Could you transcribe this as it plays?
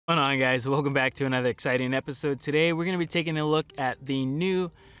What's going on, guys? Welcome back to another exciting episode. Today we're going to be taking a look at the new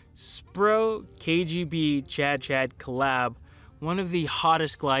Spro KGB Chad Shad collab, one of the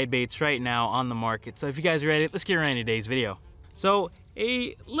hottest glide baits right now on the market. So if you guys are ready, let's get right into today's video. So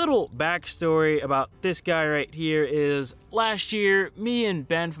a little backstory about this guy right here is last year, me and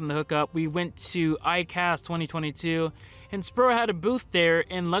Ben from the Hookup, we went to ICAST 2022 and Spro had a booth there,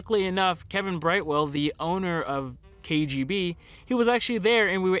 and luckily enough, Kevin Brightwell, the owner of KGB, he was actually there,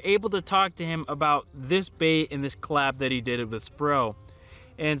 and we were able to talk to him about this bait and this collab that he did with Spro.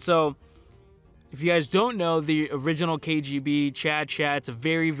 And so if you guys don't know, the original KGB Chad Shad, it's a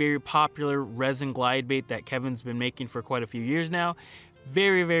very popular resin glide bait that Kevin's been making for quite a few years now.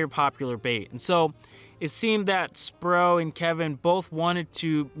 Very popular bait. And so it seemed that Spro and Kevin both wanted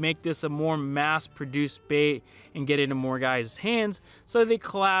to make this a more mass-produced bait and get it in more guys' hands. So they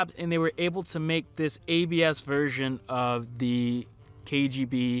collabed and they were able to make this ABS version of the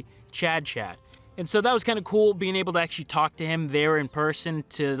KGB Chad Shad. And so that was kind of cool, being able to actually talk to him there in person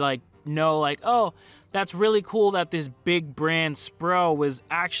to know, oh, that's really cool that this big brand Spro was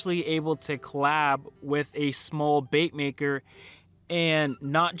actually able to collab with a small bait maker and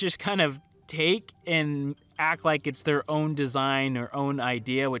not just kind of take and act like it's their own design or own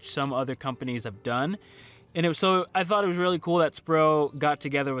idea, which some other companies have done. And so I thought it was really cool that Spro got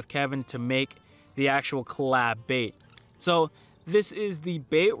together with Kevin to make the actual collab bait. So this is the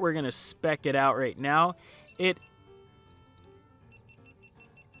bait. We're gonna spec it out right now.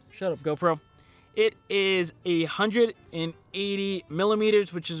 Shut up, GoPro. It is 180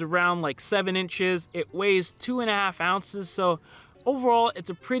 millimeters, which is around 7 inches. It weighs 2.5 ounces. So overall, it's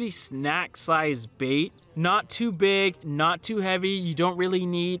a pretty snack size bait. Not too big, not too heavy. You don't really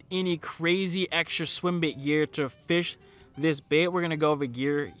need any crazy extra swim bait gear to fish this bait. We're gonna go over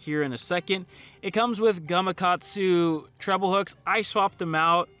gear here in a second. It comes with Gamakatsu treble hooks. I swapped them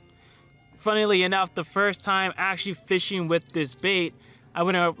out. Funnily enough, the first time actually fishing with this bait, I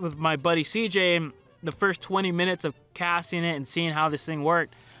went out with my buddy CJ, and the first 20 minutes of casting it and seeing how this thing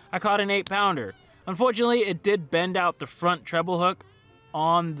worked, I caught an 8-pounder. Unfortunately, it did bend out the front treble hook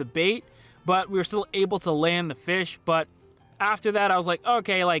on the bait, but we were still able to land the fish. But after that, I was like,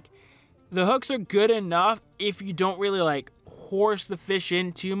 okay, the hooks are good enough if you don't really horse the fish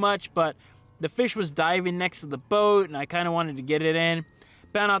in too much, but the fish was diving next to the boat and I kind of wanted to get it in,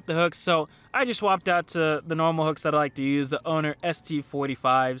 bend out the hooks. So I just swapped out to the normal hooks that I like to use, the Owner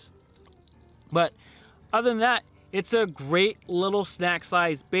ST45s. But other than that, it's a great little snack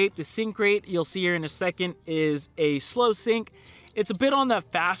size bait. The sink rate, you'll see here in a second, is a slow sink. It's a bit on the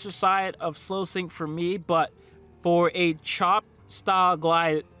faster side of slow sink for me, but for a chop style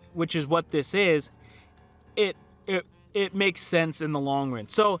glide, which is what this is, it makes sense in the long run.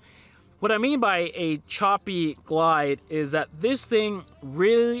 So what I mean by a choppy glide is that this thing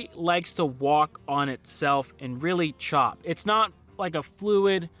really likes to walk on itself and really chop. It's not like a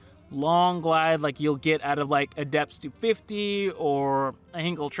fluid long glide like you'll get out of a Depths 250 or a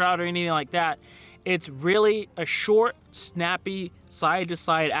Hinkle Trout or anything like that. It's really a short, snappy,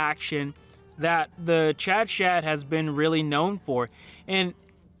 side-to-side action that the Chad Shad has been really known for. And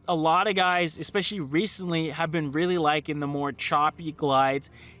a lot of guys, especially recently, have been really liking the more choppy glides,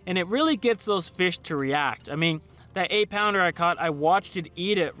 and it really gets those fish to react. I mean, that 8-pounder I caught, I watched it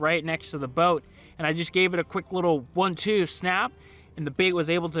eat it right next to the boat, and I just gave it a quick little 1-2 snap, and the bait was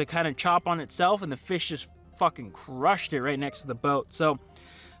able to kind of chop on itself, and the fish just fucking crushed it right next to the boat. So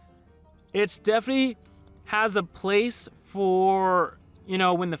it's definitely has a place for,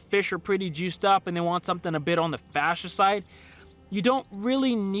 when the fish are pretty juiced up and they want something a bit on the faster side. You don't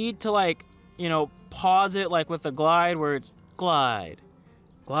really need to pause it with a glide where it's glide,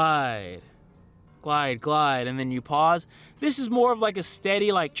 glide, glide, glide, and then you pause. This is more of a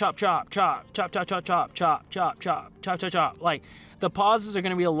steady chop, chop, chop, chop, chop, chop, chop, chop, chop, chop, chop, chop, chop. The pauses are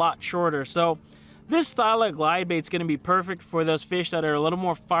gonna be a lot shorter. So this style of glide bait is gonna be perfect for those fish that are a little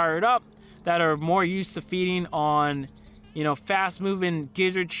more fired up, that are more used to feeding on, fast moving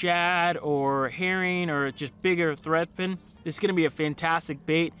gizzard shad or herring or just bigger threadfin. It's going to be a fantastic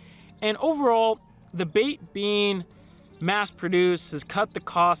bait. And overall, the bait being mass produced has cut the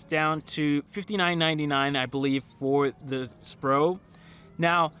cost down to $59.99, I believe, for the Spro.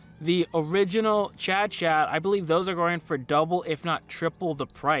 Now, the original Chad Shad, I believe those are going for double, if not triple the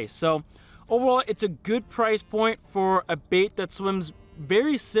price. So overall, it's a good price point for a bait that swims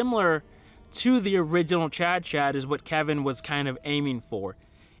very similar to the original Chad Shad, is what Kevin was kind of aiming for.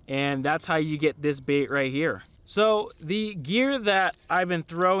 And that's how you get this bait right here. So the gear that I've been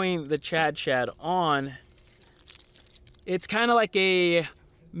throwing the Chad Shad on, it's kind of like a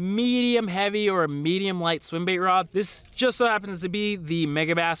medium heavy or a medium light swim bait rod. This just so happens to be the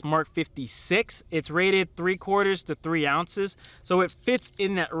Megabass Mark 56. It's rated 3/4 to 3 ounces, so it fits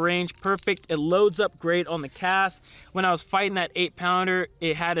in that range perfect. It loads up great on the cast. When I was fighting that 8-pounder,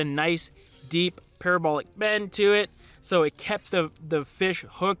 it had a nice deep parabolic bend to it, so it kept the fish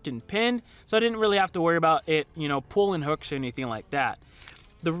hooked and pinned, so I didn't really have to worry about it, you know, pulling hooks or anything like that.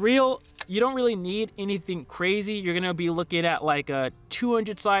 The reel, you don't really need anything crazy. You're gonna be looking at like a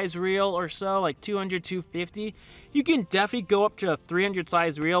 200 size reel or so, like 200, 250. You can definitely go up to a 300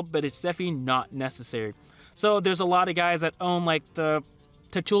 size reel, but it's definitely not necessary. So there's a lot of guys that own like the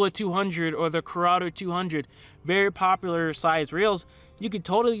Tatula 200 or the Corrado 200, very popular size reels. You could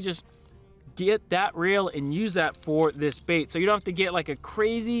totally just get that reel and use that for this bait. So you don't have to get like a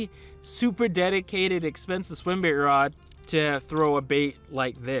crazy, super dedicated, expensive swim bait rod to throw a bait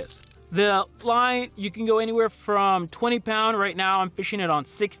like this. The line, you can go anywhere from 20 pound. Right now I'm fishing it on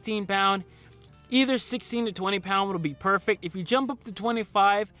 16 pound. Either 16 to 20 pound will be perfect. If you jump up to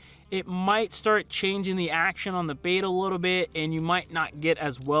 25, it might start changing the action on the bait a little bit and you might not get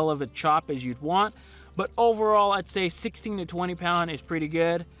as well of a chop as you'd want. But overall, I'd say 16 to 20 pound is pretty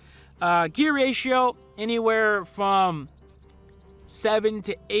good. Gear ratio, anywhere from 7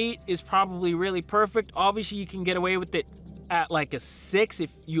 to 8 is probably really perfect. Obviously, you can get away with it at like a 6 if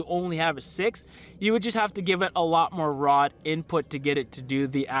you only have a 6. You would just have to give it a lot more rod input to get it to do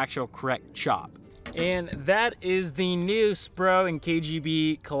the actual correct chop. And that is the new Spro and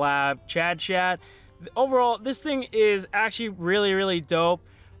KGB collab Chad Shad. Overall, this thing is actually really, really dope.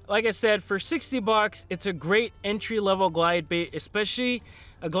 Like I said, for 60 bucks, it's a great entry-level glide bait, especially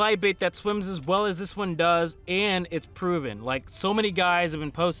a glide bait that swims as well as this one does, and it's proven. Like, so many guys have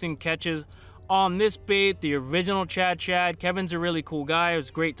been posting catches on this bait, the original Chad Shad. Kevin's a really cool guy. It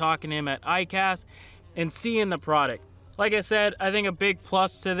was great talking to him at ICAST and seeing the product. Like I said, I think a big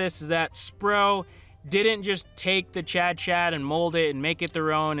plus to this is that Spro didn't just take the Chad Shad and mold it and make it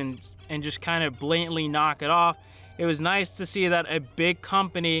their own and just kind of blatantly knock it off. It was nice to see that a big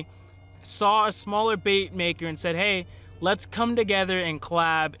company saw a smaller bait maker and said, hey, let's come together and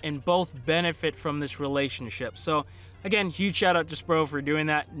collab and both benefit from this relationship. So again, huge shout out to Spro for doing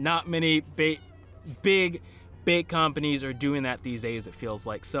that. Not many big bait companies are doing that these days, it feels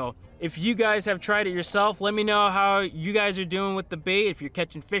like. So if you guys have tried it yourself, let me know how you guys are doing with the bait, if you're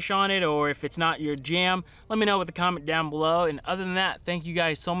catching fish on it or if it's not your jam. Let me know with a comment down below. And other than that, thank you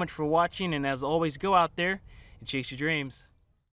guys so much for watching, and as always, go out there and chase your dreams.